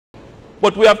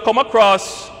But we have come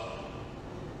across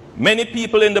many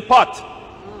people in the pot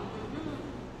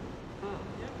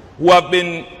who have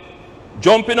been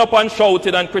jumping up and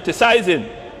shouting and criticizing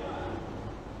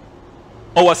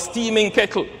our steaming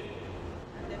kettle.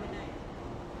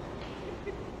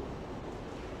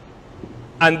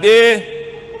 And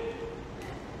they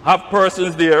have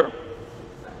persons there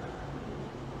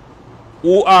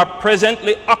who are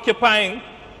presently occupying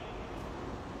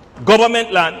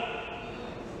government land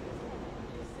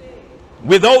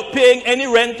without paying any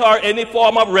rent or any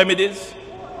form of remedies,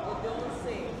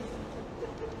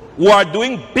 who are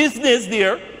doing business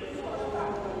there,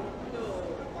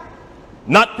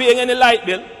 not paying any light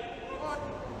bill,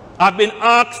 have been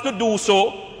asked to do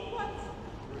so,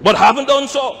 but haven't done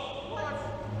so.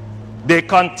 They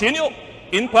continue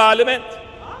in Parliament,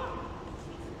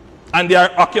 and they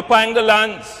are occupying the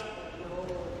lands.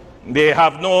 They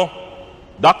have no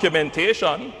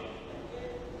documentation.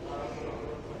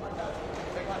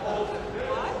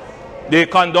 They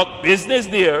conduct business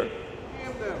there.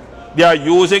 They are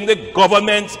using the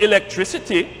government's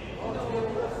electricity.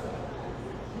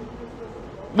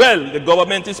 Well, the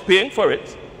government is paying for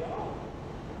it.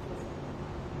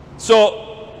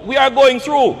 So we are going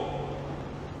through,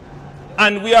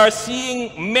 and we are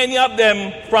seeing many of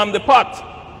them from the pot.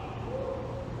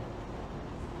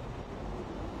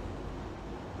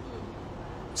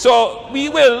 So we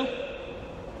will,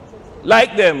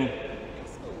 like them,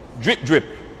 drip, drip,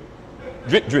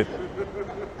 drip, drip,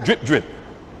 drip, drip.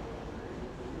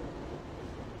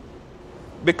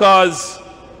 Because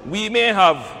we may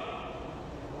have,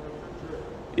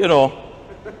 you know,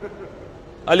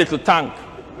 a little tank.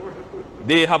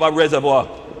 They have a reservoir.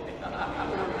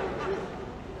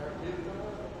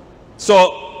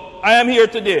 So I am here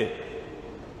today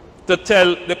to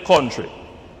tell the country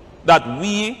that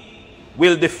we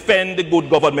will defend the good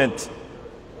government